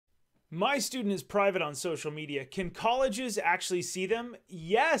My student is private on social media. Can colleges actually see them?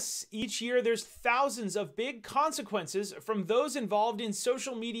 Yes. Each year, there's thousands of big consequences from those involved in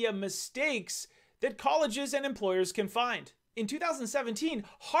social media mistakes that colleges and employers can find. In 2017,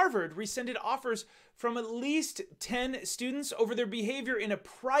 Harvard rescinded offers from at least 10 students over their behavior in a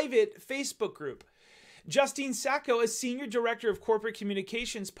private Facebook group. Justine Sacco, a senior director of corporate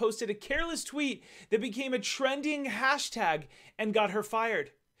communications, posted a careless tweet that became a trending hashtag and got her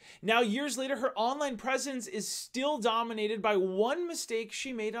fired. Now, years later, her online presence is still dominated by one mistake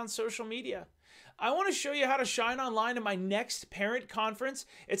she made on social media. I want to show you how to shine online at my next parent conference.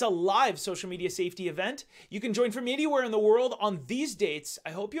 It's a live social media safety event. You can join from anywhere in the world on these dates.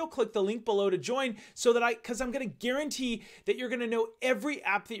 I hope you'll click the link below to join because I'm going to guarantee that you're going to know every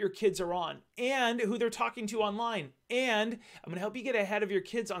app that your kids are on and who they're talking to online. And I'm going to help you get ahead of your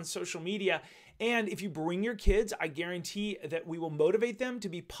kids on social media. And if you bring your kids, I guarantee that we will motivate them to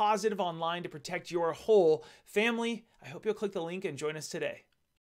be positive online to protect your whole family. I hope you'll click the link and join us today.